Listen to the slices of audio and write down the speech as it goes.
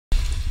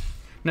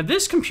Now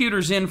this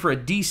computer's in for a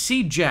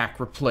DC jack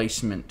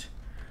replacement.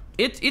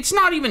 It's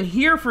not even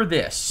here for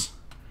this.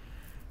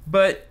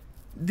 But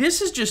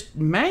this is just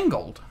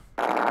mangled.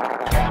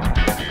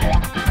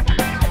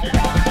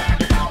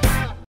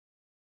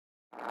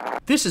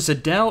 This is a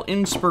Dell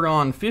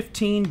Inspiron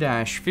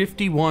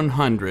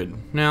 15-5100.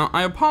 Now,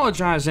 I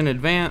apologize in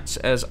advance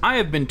as I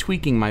have been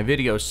tweaking my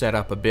video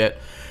setup a bit,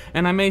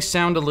 and I may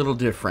sound a little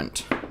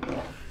different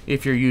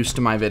if you're used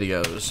to my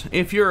videos.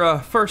 If you're a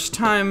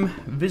first-time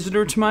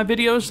visitor to my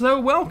videos, though,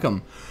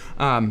 welcome.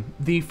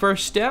 The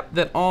first step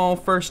that all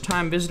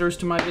first-time visitors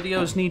to my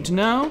videos need to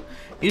know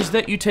is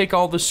that you take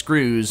all the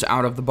screws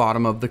out of the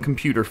bottom of the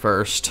computer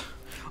first.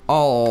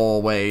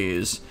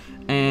 Always.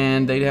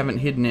 And they haven't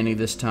hidden any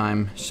this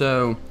time.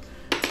 So,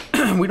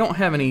 we don't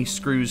have any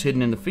screws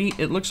hidden in the feet.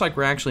 It looks like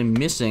we're actually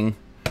missing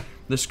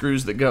the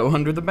screws that go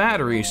under the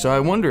battery. So I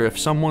wonder if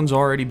someone's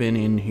already been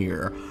in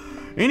here.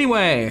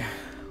 Anyway,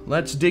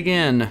 let's dig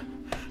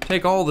in.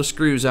 Take all the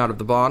screws out of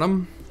the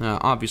bottom.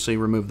 Obviously,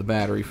 remove the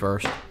battery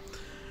first.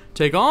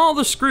 Take all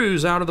the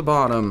screws out of the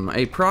bottom.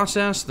 A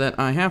process that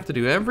I have to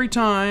do every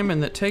time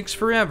and that takes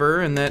forever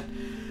and that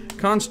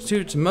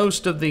constitutes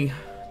most of the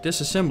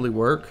disassembly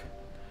work.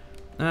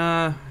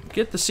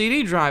 Get the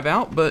CD drive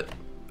out, but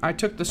I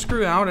took the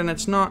screw out and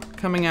it's not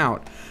coming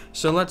out.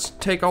 So let's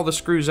take all the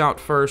screws out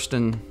first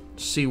and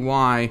see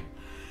why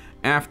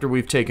after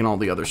we've taken all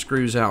the other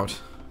screws out.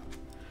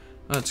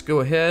 Let's go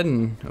ahead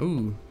and,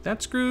 ooh,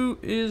 that screw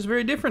is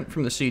very different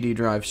from the CD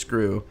drive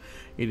screw.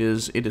 It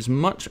is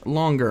much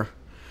longer.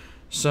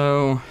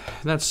 So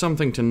that's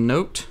something to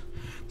note.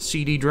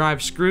 CD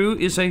drive screw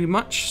is a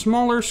much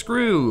smaller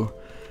screw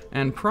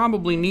and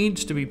probably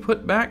needs to be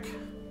put back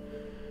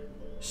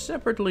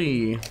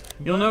separately.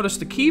 You'll notice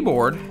the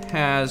keyboard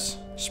has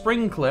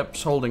spring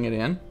clips holding it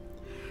in.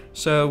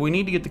 So we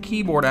need to get the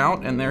keyboard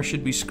out, and there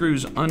should be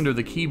screws under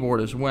the keyboard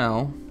as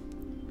well.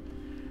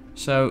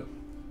 So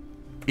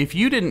if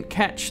you didn't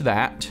catch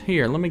that,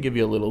 here, let me give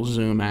you a little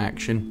zoom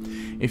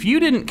action. If you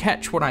didn't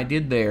catch what I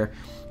did there,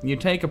 you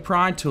take a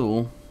pry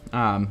tool.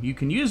 You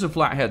can use a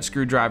flathead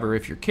screwdriver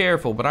if you're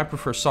careful, but I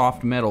prefer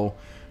soft metal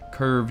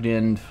curved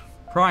end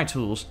pry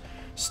tools.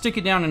 Stick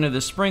it down into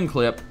the spring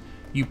clip.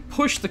 You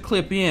push the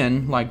clip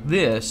in like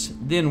this,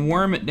 then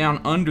worm it down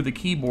under the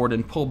keyboard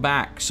and pull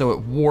back so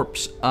it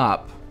warps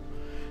up.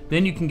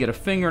 Then you can get a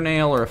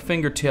fingernail or a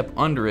fingertip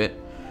under it,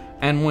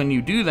 and when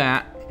you do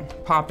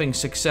that, popping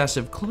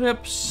successive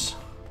clips,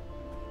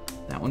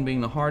 that one being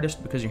the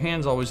hardest because your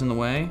hand's always in the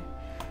way,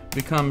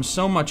 becomes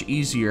so much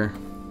easier.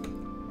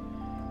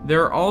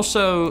 There are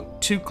also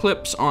 2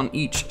 clips on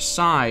each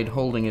side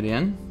holding it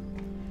in,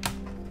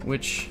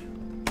 which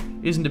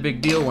isn't a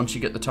big deal once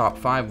you get the top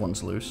 5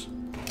 ones loose.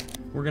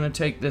 We're gonna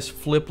take this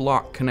flip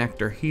lock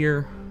connector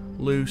here,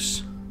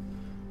 loose,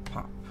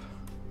 pop,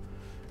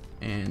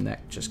 and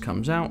that just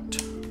comes out.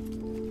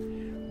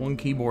 One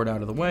keyboard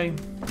out of the way.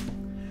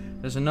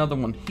 There's another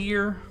one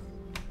here.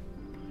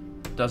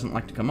 Doesn't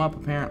like to come up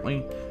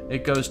apparently.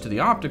 It goes to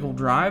the optical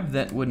drive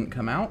that wouldn't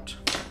come out.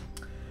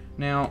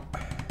 Now,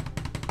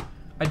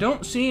 I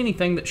don't see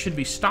anything that should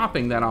be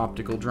stopping that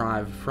optical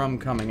drive from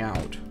coming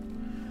out.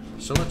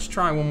 So let's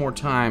try one more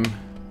time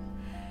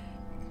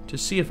to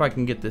see if I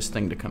can get this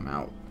thing to come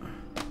out.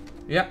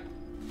 Yep,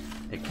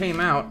 it came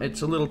out.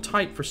 It's a little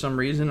tight for some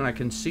reason, and I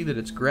can see that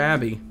it's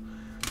grabby.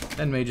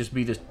 That may just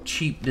be the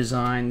cheap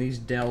design. These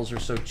Dells are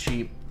so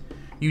cheap.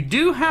 You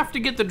do have to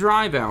get the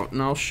drive out,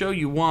 and I'll show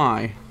you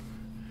why,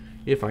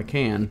 if I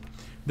can.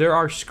 There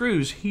are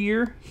screws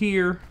here,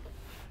 here,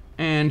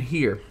 and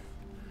here,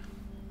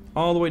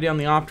 all the way down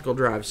the optical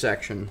drive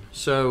section.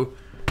 So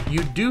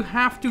you do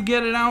have to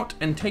get it out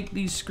and take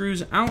these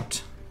screws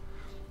out.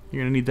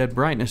 You're gonna need that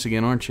brightness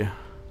again, aren't you?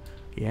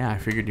 Yeah, I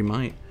figured you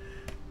might.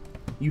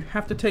 You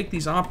have to take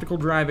these optical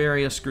drive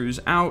area screws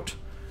out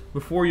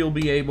before you'll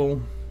be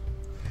able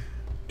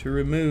to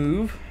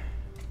remove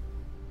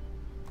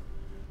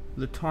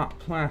the top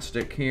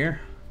plastic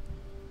here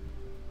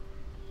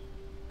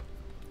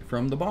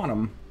from the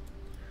bottom.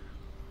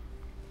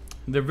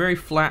 They're very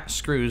flat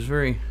screws,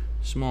 very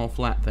small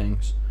flat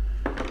things.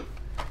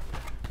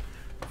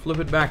 Flip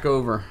it back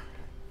over.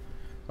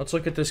 Let's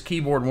look at this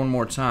keyboard one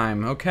more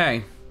time.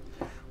 Okay.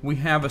 We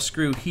have a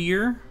screw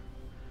here,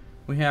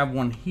 we have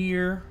one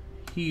here,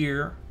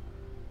 here,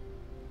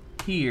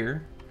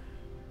 here,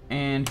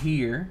 and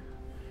here,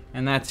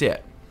 and that's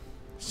it.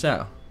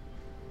 So,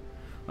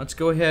 let's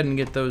go ahead and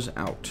get those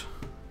out.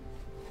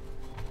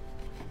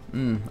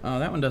 Oh,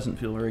 that one doesn't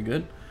feel very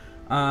good.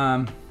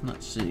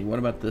 Let's see, what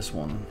about this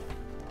one?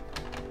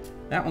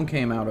 That one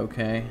came out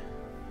okay.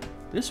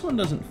 This one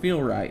doesn't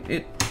feel right.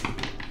 It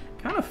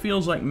kind of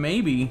feels like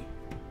maybe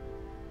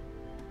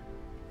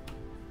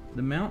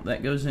the mount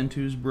that goes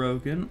into is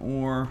broken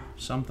or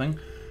something.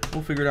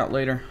 We'll figure it out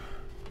later.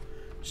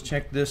 Let's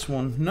check this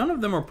one. None of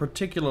them are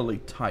particularly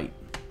tight,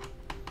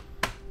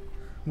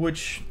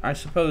 which I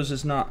suppose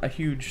is not a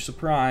huge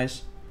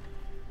surprise.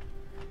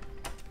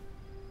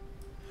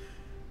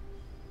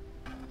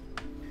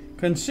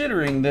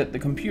 Considering that the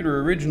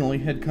computer originally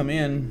had come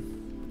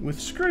in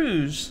with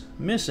screws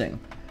missing.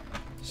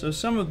 So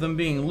some of them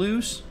being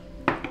loose,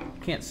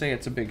 can't say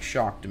it's a big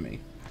shock to me.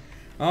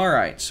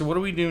 Alright, so what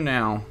do we do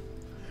now?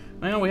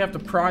 Now we have to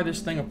pry this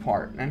thing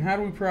apart. And how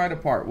do we pry it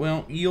apart?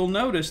 Well, you'll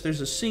notice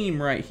there's a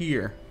seam right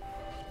here.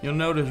 You'll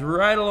notice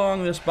right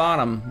along this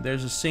bottom,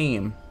 there's a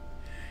seam.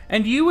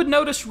 And you would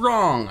notice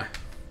wrong.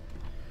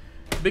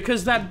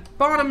 Because that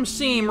bottom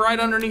seam right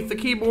underneath the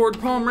keyboard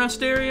palm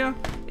rest area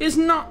is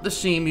not the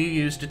seam you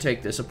use to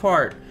take this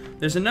apart.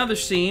 There's another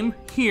seam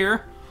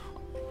here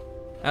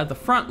at the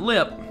front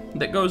lip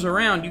that goes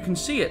around. You can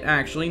see it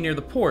actually near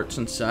the ports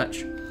and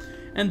such.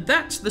 And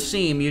that's the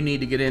seam you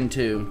need to get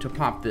into to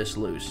pop this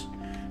loose.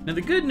 Now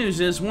the good news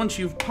is once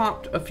you've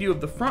popped a few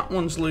of the front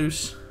ones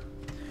loose,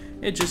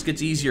 it just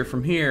gets easier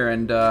from here.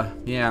 And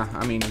yeah,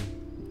 I mean,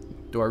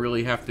 do I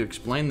really have to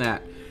explain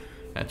that?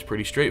 That's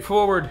pretty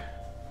straightforward.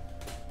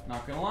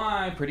 Not gonna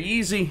lie, pretty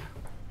easy.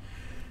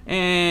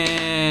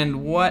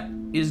 And what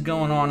is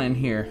going on in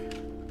here?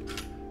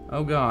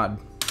 Oh God.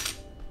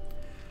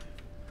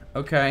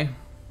 Okay.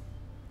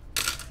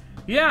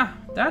 Yeah,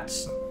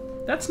 that's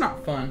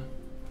not fun.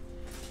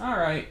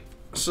 Alright,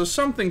 so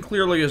something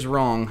clearly is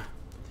wrong.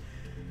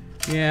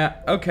 Yeah,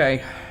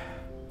 okay.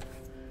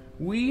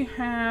 We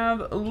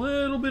have a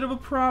little bit of a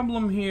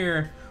problem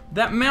here.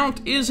 That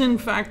mount is in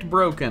fact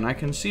broken. I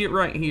can see it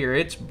right here.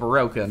 It's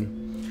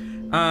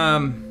broken.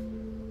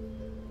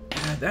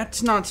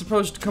 That's not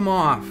supposed to come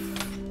off.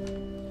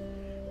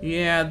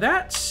 Yeah,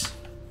 that's...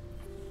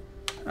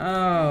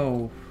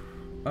 Oh,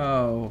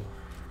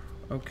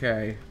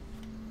 okay.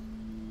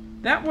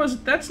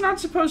 That's not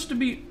supposed to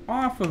be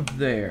off of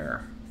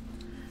there.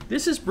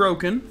 This is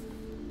broken.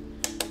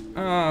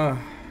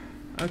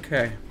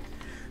 Okay.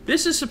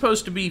 This is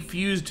supposed to be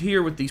fused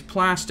here with these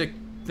plastic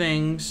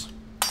things.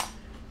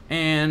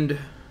 And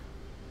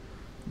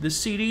the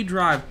CD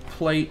drive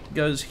plate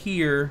goes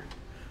here.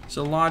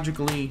 So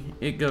logically,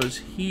 it goes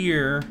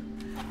here.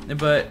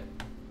 But,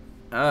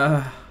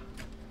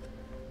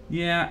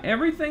 yeah,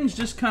 everything's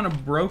just kind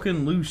of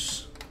broken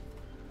loose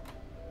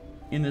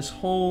in this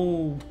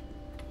whole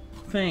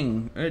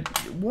thing.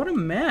 What a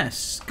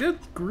mess. Good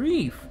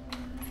grief.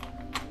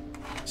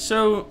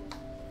 So,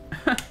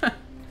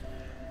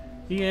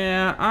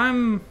 yeah,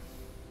 I'm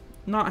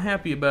not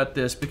happy about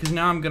this because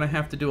now I'm going to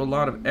have to do a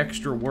lot of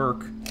extra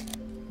work.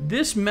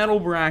 This metal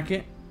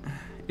bracket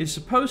is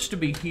supposed to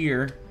be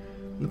here.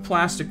 The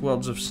plastic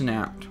welds have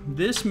snapped.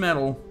 This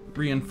metal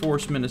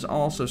reinforcement is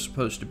also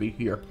supposed to be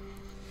here.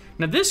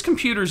 Now this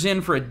computer's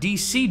in for a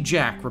DC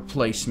jack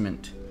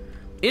replacement.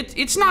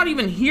 It's not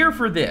even here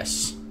for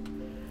this.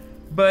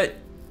 But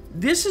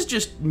this is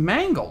just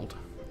mangled.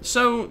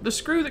 So the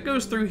screw that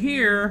goes through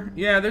here,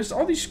 yeah, there's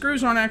all these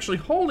screws aren't actually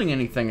holding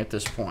anything at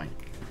this point.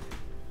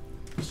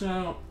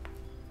 So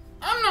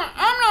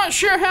I'm not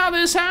sure how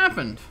this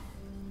happened.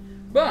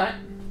 But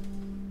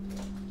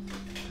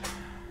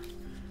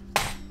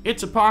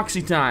it's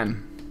epoxy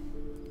time.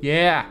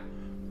 Yeah.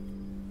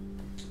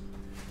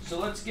 So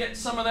let's get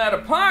some of that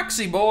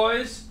epoxy,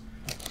 boys.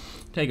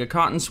 Take a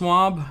cotton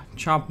swab,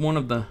 chop one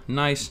of the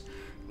nice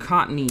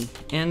cottony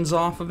ends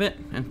off of it,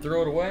 and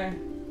throw it away.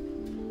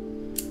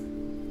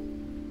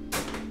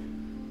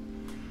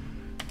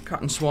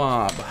 Cotton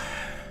swab.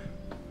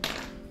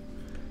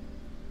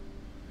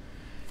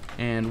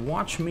 And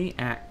watch me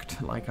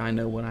act like I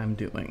know what I'm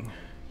doing.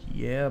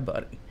 Yeah,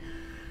 buddy.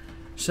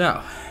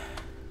 So,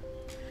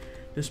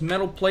 this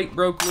metal plate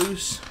broke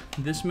loose.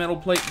 This metal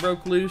plate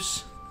broke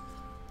loose.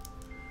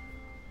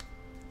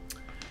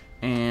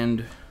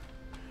 And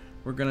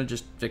we're gonna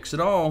just fix it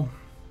all.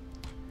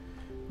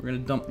 We're gonna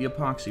dump the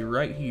epoxy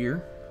right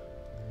here.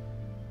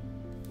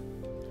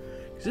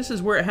 'Cause this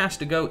is where it has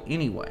to go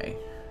anyway.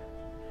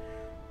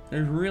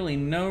 There's really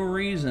no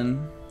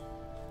reason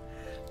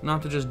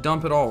not to just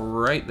dump it all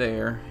right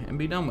there and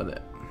be done with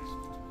it.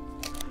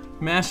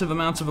 Massive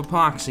amounts of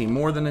epoxy,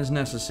 more than is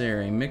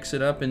necessary. Mix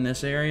it up in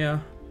this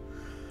area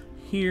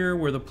here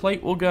where the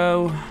plate will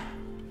go.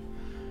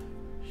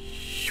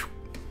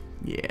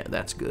 Yeah,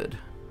 that's good.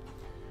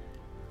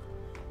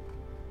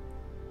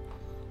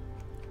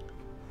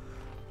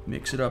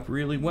 Mix it up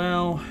really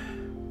well.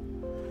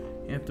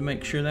 You have to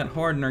make sure that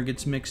hardener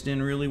gets mixed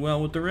in really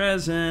well with the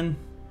resin.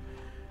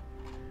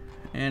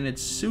 And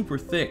it's super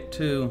thick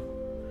too.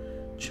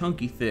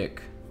 Chunky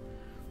thick.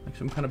 Like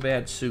some kind of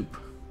bad soup.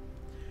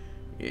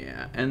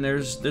 Yeah, and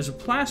there's a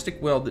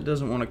plastic weld that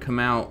doesn't want to come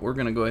out. We're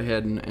gonna go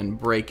ahead and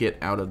break it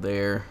out of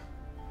there.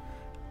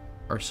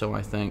 Or so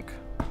I think.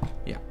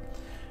 Yeah.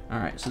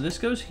 Alright, so this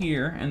goes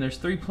here, and there's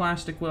 3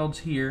 plastic welds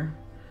here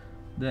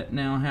that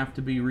now have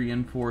to be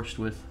reinforced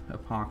with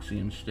epoxy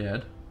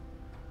instead.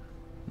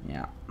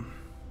 Yeah.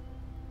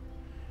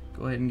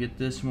 Go ahead and get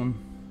this one.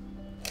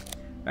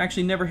 I've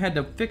actually never had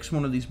to fix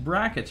one of these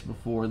brackets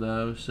before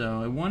though,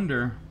 so I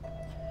wonder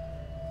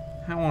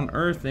how on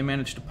earth they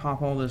managed to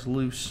pop all this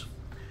loose.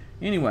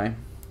 Anyway,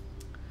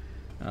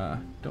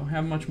 don't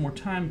have much more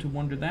time to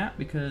wonder that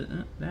because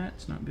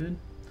that's not good.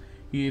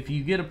 If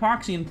you get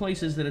epoxy in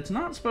places that it's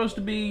not supposed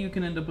to be, you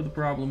can end up with a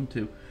problem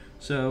too.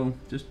 So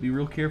just be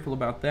real careful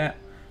about that.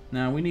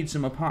 Now we need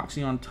some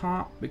epoxy on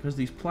top because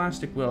these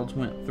plastic welds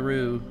went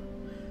through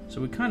So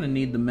we kind of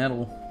need the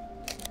metal.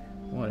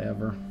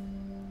 Whatever.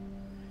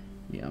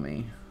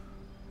 Yummy.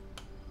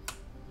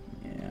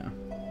 Yeah.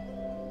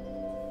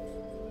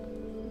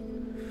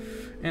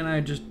 And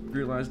I just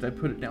realized I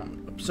put it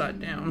down upside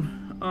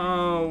down.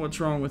 Oh, what's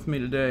wrong with me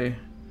today?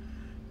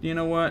 You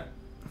know what?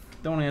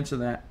 Don't answer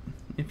that.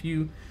 If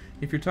you're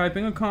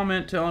typing a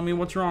comment telling me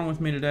what's wrong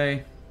with me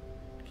today,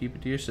 keep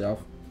it to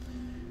yourself.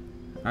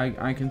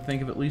 I can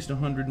think of at least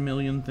 100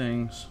 million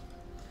things.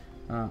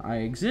 I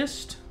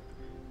exist.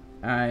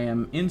 I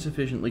am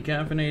insufficiently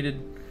caffeinated.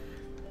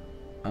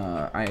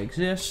 I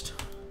exist.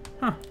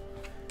 Huh.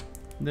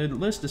 The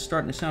list is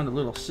starting to sound a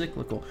little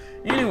cyclical.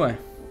 Anyway,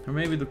 or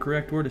maybe the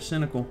correct word is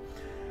cynical.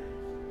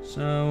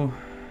 So,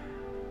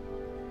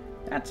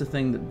 that's a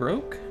thing that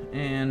broke,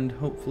 and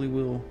hopefully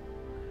will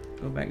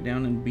go back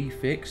down and be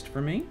fixed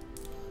for me.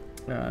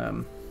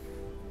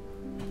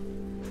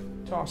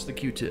 Toss the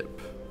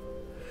Q-tip.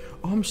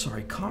 Oh, I'm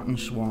sorry, cotton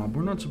swab.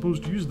 We're not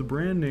supposed to use the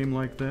brand name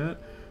like that.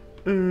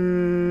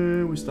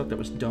 I always thought that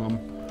was dumb.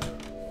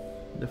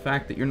 The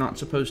fact that you're not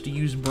supposed to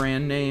use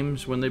brand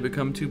names when they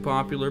become too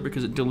popular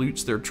because it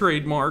dilutes their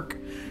trademark.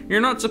 You're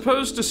not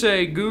supposed to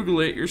say Google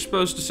it. You're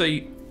supposed to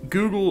say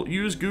Google,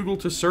 use Google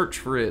to search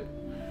for it.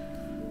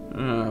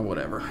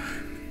 Whatever.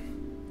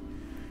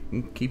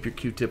 You can keep your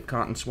Q-tip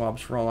cotton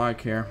swabs for all I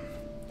care.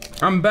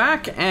 I'm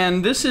back,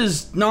 and this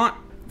is not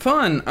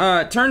fun.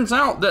 It turns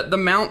out that the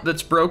mount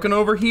that's broken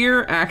over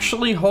here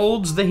actually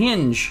holds the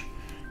hinge.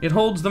 It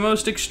holds the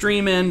most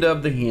extreme end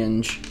of the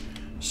hinge.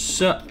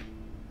 So,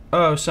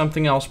 oh,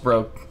 something else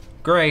broke.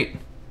 Great.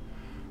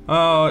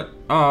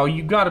 Oh,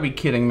 you gotta be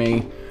kidding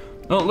me.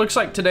 Well, it looks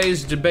like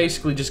today's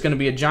basically just gonna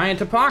be a giant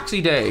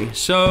epoxy day.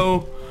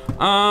 So,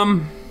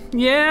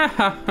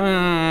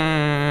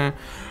 yeah.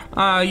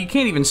 You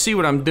can't even see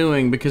what I'm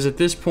doing because at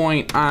this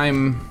point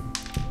I'm...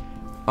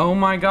 Oh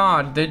my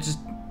god, this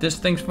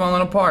thing's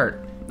falling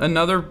apart.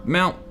 Another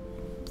mount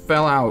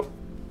fell out.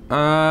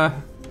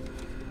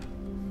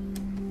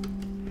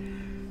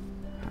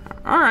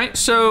 Alright,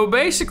 so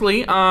basically,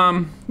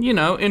 you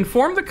know,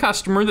 inform the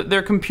customer that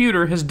their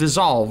computer has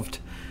dissolved.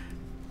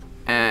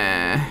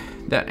 That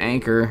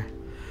anchor.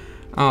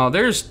 Oh,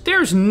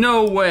 there's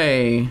no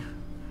way.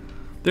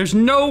 There's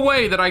no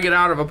way that I get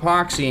out of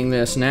epoxying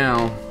this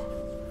now.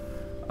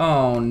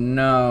 Oh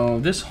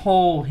no, this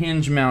whole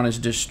hinge mount is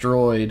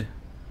destroyed.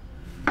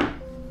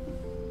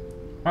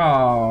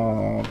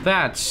 Oh,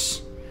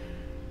 that's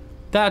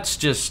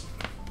just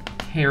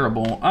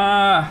terrible.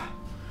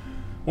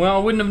 Well, I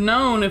wouldn't have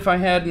known if I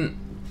hadn't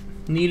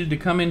needed to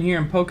come in here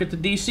and poke at the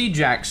DC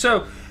jack.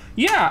 So,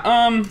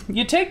 yeah,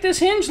 you take this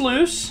hinge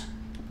loose.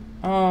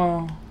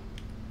 Oh,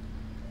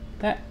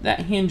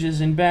 that hinge is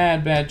in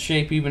bad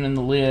shape, even in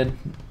the lid.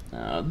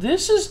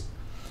 This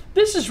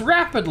is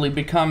rapidly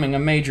becoming a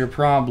major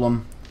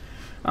problem.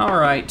 All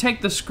right,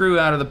 take the screw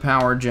out of the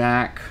power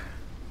jack.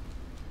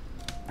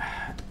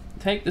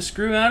 Take the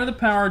screw out of the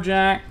power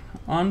jack.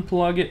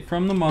 Unplug it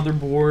from the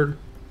motherboard,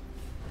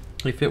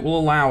 if it will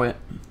allow it.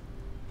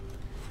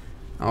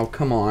 Oh,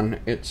 come on,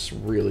 it's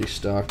really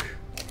stuck.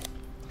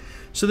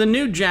 So the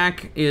new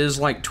jack is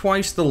like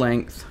twice the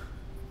length,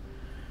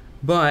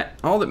 but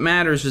all that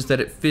matters is that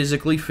it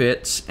physically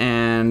fits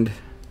and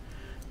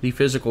the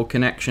physical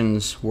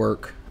connections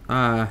work.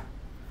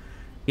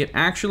 It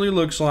actually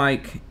looks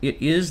like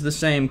it is the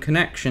same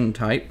connection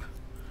type,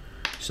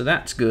 so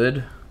that's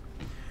good.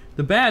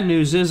 The bad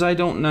news is I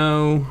don't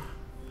know...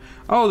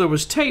 Oh, there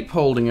was tape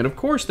holding it. Of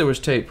course there was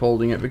tape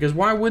holding it, because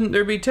why wouldn't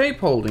there be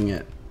tape holding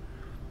it?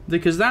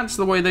 Because that's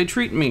the way they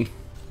treat me.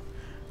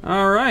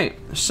 Alright,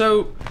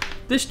 so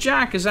this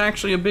jack is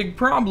actually a big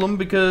problem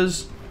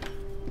because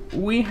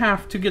we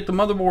have to get the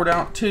motherboard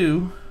out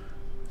too.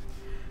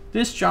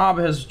 This job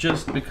has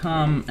just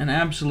become an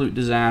absolute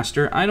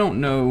disaster. I don't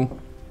know.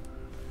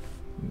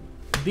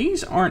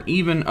 These aren't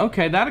even...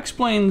 Okay, that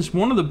explains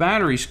one of the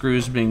battery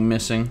screws being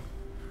missing.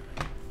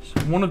 So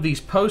one of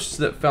these posts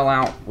that fell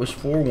out was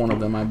for one of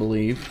them, I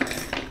believe.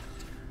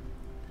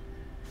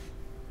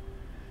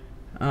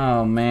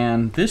 Oh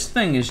man, this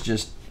thing is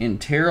just in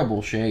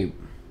terrible shape.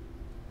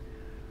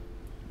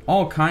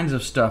 All kinds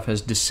of stuff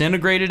has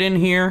disintegrated in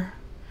here.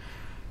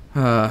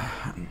 I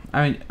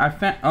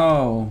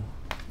found...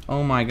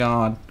 Oh my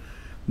god.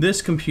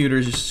 This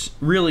computer's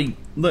really...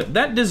 Look,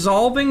 that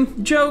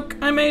dissolving joke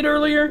I made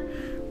earlier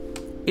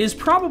is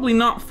probably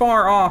not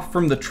far off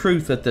from the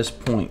truth at this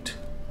point.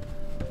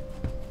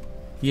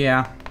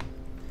 Yeah.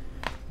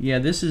 Yeah,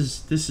 this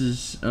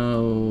is...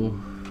 Oh...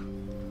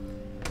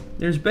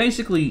 There's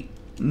basically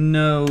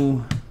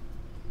no...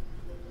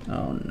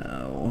 Oh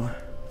no.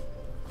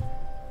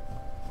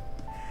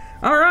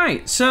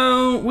 Alright,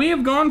 so we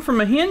have gone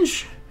from a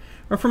hinge...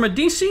 or from a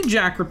DC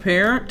jack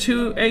repair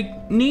to a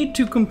need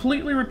to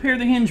completely repair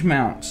the hinge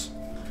mounts.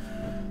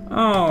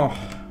 Oh.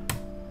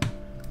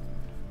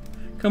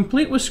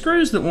 Complete with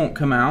screws that won't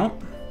come out,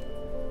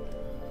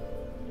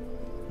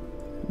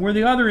 where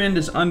the other end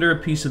is under a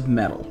piece of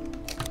metal.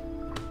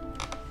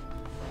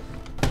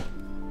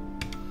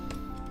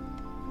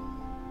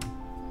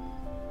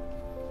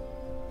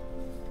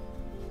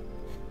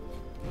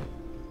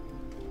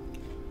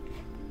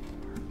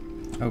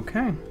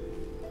 Okay.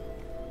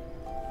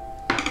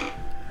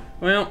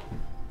 Well,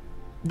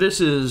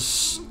 this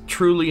is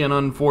truly an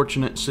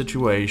unfortunate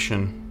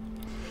situation.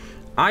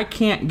 I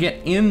can't get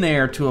in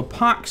there to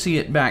epoxy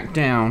it back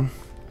down,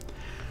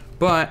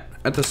 but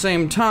at the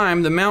same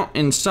time, the mount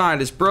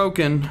inside is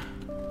broken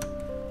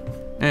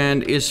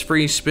and is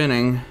free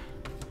spinning.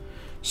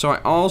 So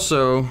I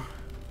also...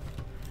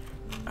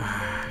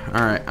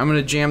 Alright, I'm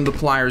gonna jam the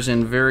pliers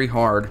in very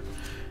hard.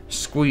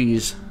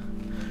 Squeeze.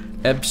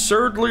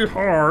 Absurdly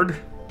hard.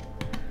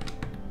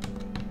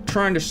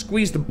 Trying to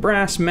squeeze the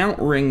brass mount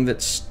ring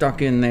that's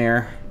stuck in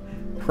there.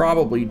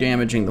 Probably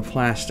damaging the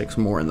plastics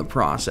more in the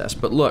process.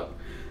 But look,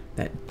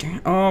 that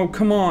oh,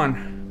 come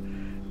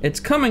on. It's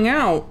coming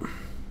out.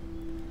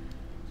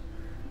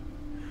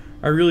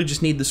 I really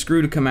just need the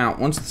screw to come out.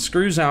 Once the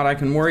screw's out, I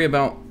can worry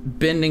about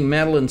bending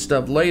metal and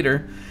stuff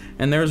later.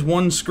 And there's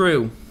one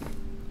screw.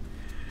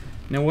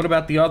 Now what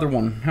about the other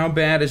one? How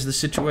bad is the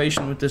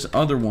situation with this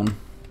other one?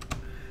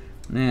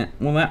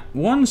 Well, that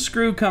one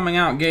screw coming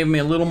out gave me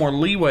a little more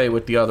leeway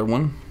with the other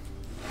one.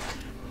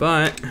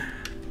 But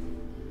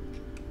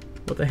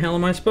what the hell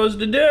am I supposed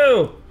to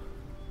do?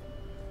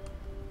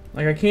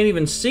 Like, I can't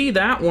even see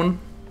that one.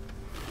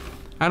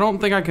 I don't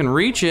think I can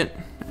reach it,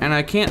 and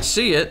I can't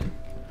see it.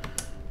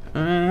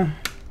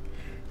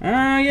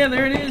 Yeah,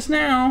 there it is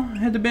now. I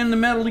had to bend the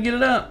metal to get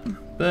it up,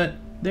 but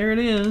there it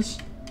is.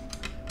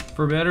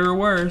 For better or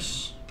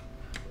worse.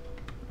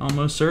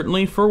 Almost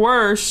certainly for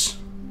worse.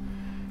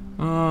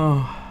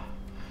 Oh.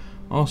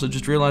 Also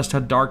just realized how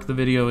dark the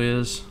video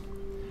is.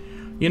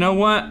 You know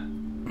what?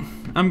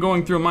 I'm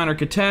going through a minor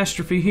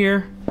catastrophe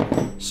here,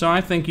 so I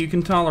think you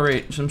can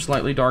tolerate some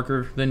slightly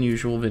darker than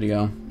usual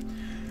video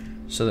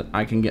so that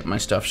I can get my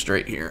stuff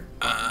straight here.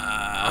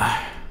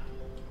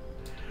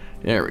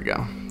 There we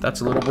go. That's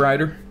a little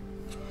brighter.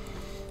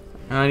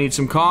 I need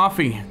some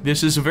coffee.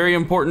 This is a very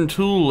important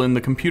tool in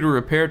the computer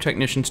repair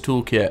technician's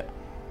toolkit.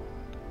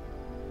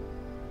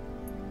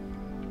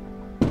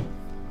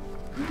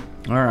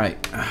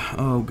 Alright.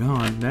 Oh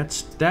god,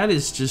 that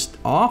is just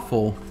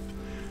awful.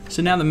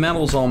 So now the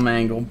metal's all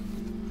mangled.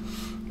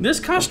 This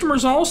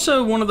customer's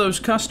also one of those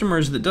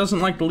customers that doesn't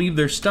like to leave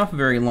their stuff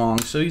very long,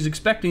 so he's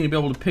expecting to be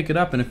able to pick it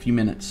up in a few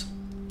minutes.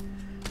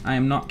 I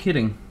am not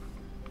kidding.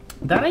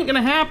 That ain't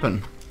gonna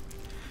happen.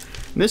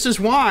 This is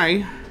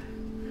why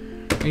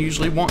I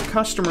usually want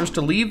customers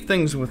to leave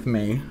things with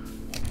me.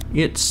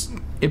 It's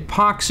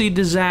epoxy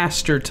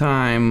disaster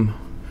time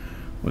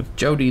with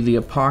Jody, the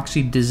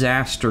epoxy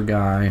disaster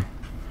guy.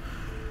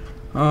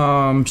 Oh,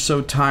 I'm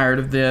so tired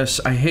of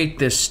this. I hate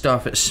this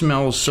stuff. It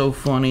smells so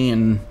funny,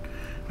 and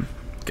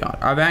God,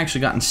 I've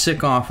actually gotten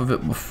sick off of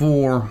it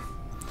before.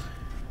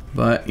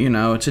 But, you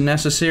know, it's a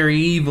necessary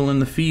evil in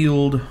the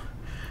field.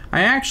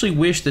 I actually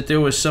wish that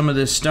there was some of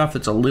this stuff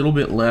that's a little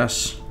bit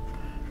less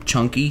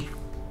chunky,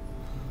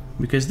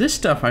 because this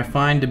stuff I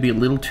find to be a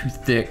little too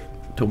thick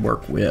to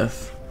work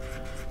with.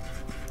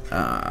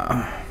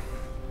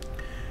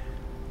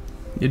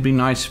 It'd be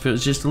nice if it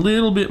was just a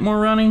little bit more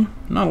runny.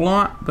 Not a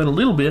lot, but a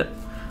little bit.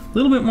 A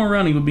little bit more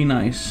runny would be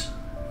nice,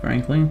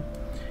 frankly.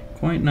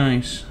 Quite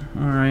nice.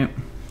 Alright.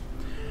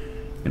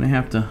 Gonna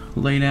have to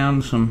lay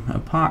down some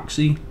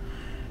epoxy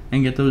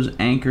and get those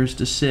anchors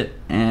to sit.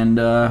 And,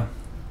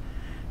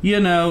 you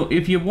know,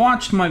 if you've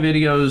watched my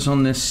videos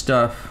on this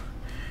stuff,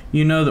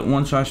 you know that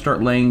once I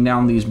start laying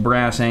down these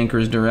brass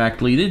anchors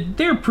directly,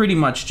 they're pretty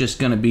much just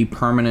gonna be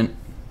permanent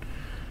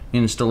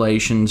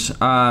installations.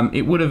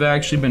 It would have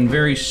actually been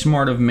very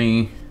smart of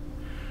me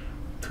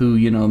to,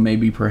 you know,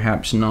 maybe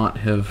perhaps not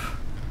have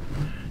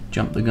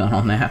jumped the gun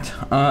on that.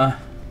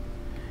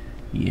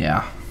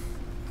 Yeah.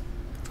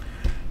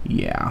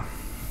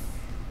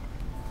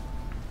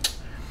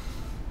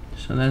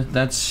 So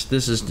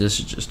this is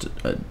just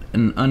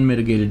an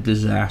unmitigated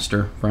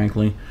disaster,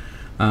 frankly.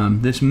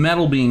 This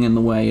metal being in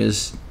the way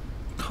is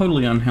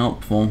totally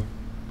unhelpful.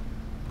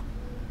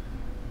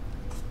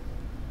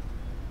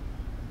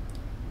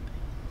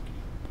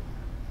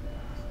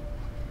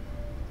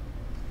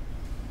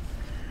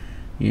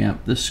 Yeah,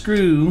 the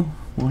screw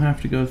will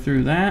have to go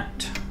through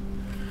that.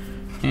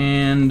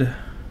 And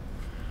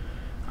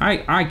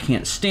I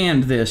can't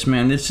stand this,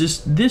 man. This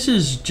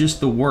is just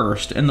the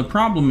worst. And the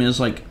problem is,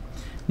 like,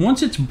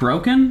 once it's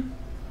broken,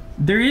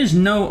 there is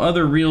no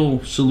other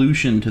real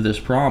solution to this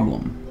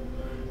problem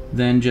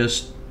than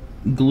just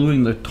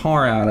gluing the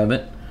tar out of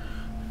it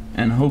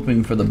and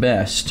hoping for the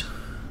best.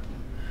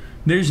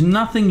 There's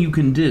nothing you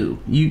can do.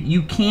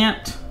 You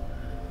can't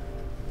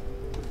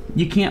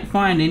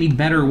find any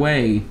better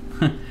way.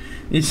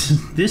 This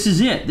is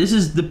it. This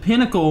is the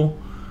pinnacle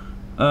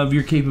of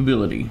your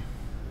capability.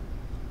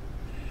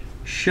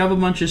 Shove a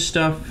bunch of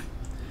stuff,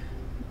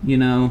 you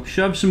know,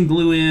 shove some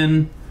glue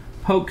in,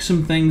 poke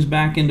some things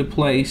back into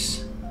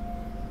place,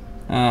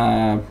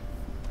 clamp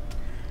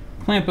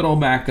it all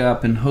back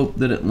up, and hope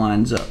that it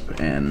lines up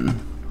and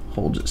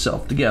holds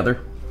itself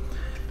together.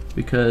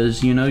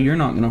 Because, you know, you're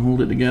not going to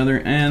hold it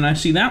together. And I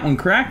see that one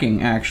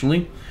cracking,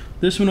 actually.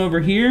 This one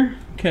over here,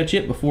 catch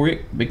it before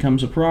it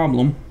becomes a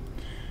problem.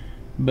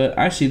 But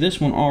I see this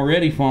one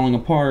already falling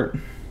apart.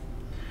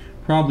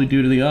 probably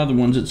due to the other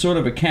ones. It's sort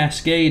of a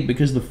cascade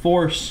because the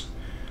force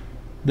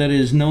that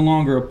is no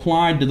longer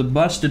applied to the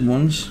busted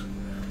ones,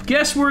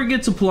 guess where it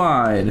gets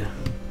applied?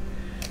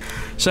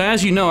 So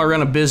as you know, I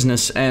run a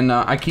business, and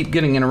I keep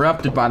getting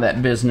interrupted by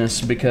that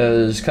business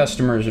because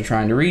customers are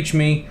trying to reach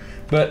me.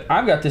 But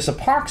I've got this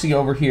epoxy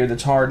over here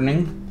that's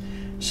hardening.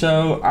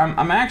 So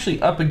I'm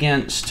actually up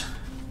against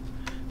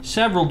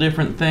several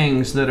different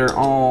things that are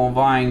all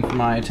vying for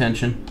my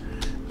attention.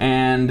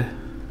 And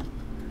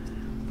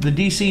the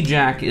DC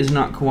jack is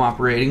not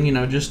cooperating, you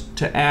know, just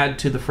to add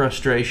to the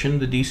frustration.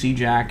 The DC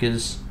jack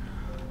is,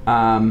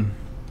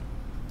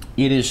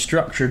 it is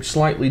structured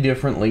slightly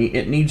differently.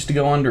 It needs to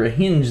go under a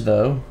hinge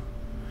though,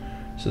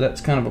 so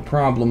that's kind of a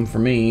problem for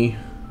me.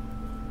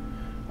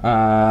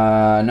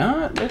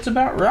 No, it's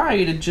about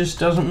right. It just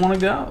doesn't want to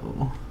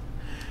go.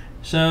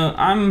 So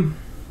I'm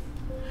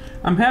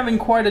having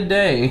quite a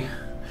day.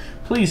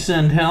 Please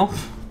send help.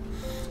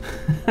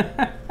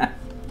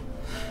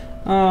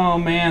 Oh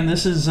man,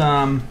 this is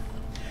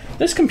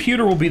this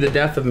computer will be the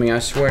death of me, I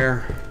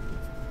swear.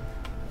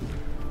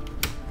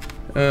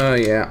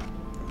 Yeah.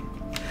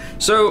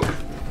 So,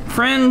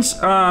 friends,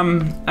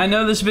 I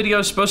know this video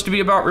is supposed to be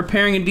about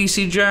repairing a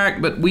DC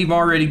jack, but we've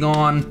already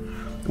gone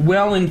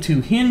well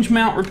into hinge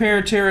mount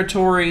repair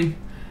territory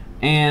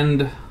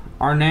and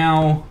are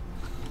now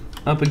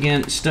up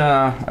against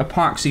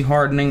epoxy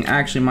hardening.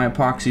 Actually, my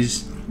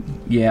epoxy's,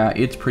 yeah,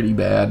 it's pretty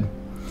bad.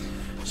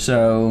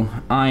 So,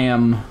 I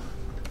am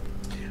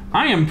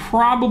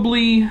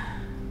probably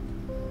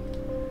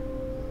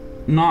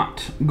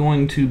not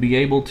going to be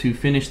able to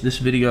finish this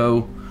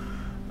video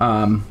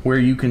where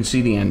you can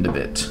see the end of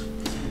it.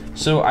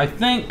 So I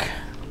think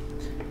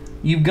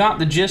you've got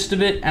the gist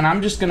of it, and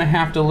I'm just gonna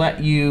have to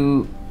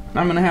I'm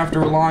gonna have to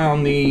rely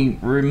on the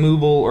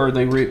removal, or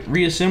the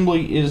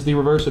reassembly is the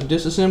reverse of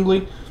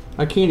disassembly.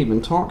 I can't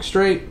even talk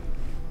straight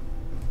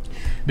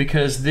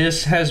because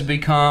this has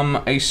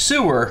become a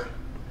sewer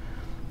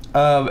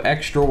of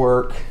extra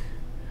work.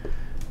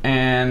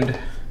 And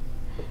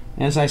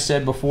as I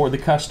said before, the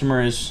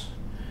customer is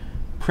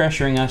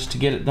pressuring us to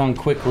get it done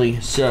quickly,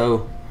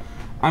 so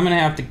I'm gonna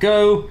have to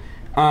go.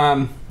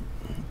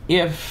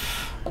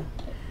 If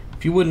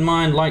you wouldn't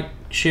mind, like,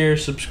 share,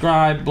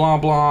 subscribe, blah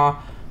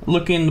blah.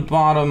 Look in the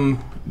bottom,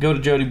 go to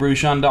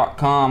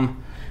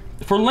jodybruchon.com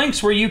for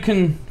links where you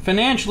can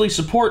financially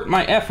support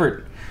my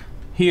effort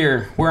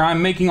here, where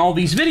I'm making all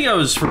these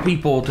videos for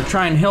people to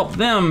try and help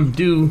them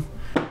do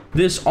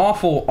this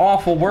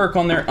awful work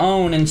on their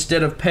own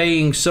instead of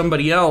paying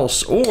somebody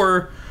else,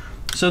 or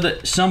so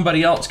that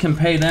somebody else can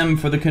pay them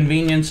for the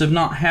convenience of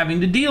not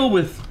having to deal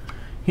with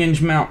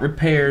hinge mount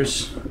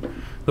repairs.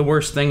 The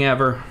worst thing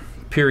ever,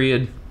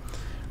 period.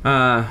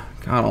 God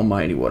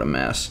almighty, what a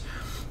mess.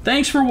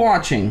 Thanks for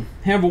watching.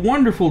 Have a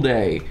wonderful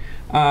day.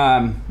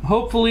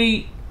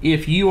 Hopefully,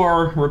 if you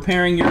are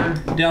repairing your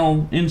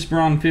Dell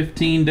Inspiron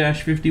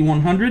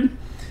 15-5100,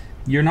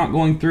 you're not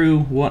going through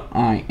what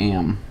I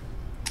am.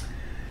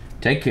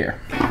 Take care.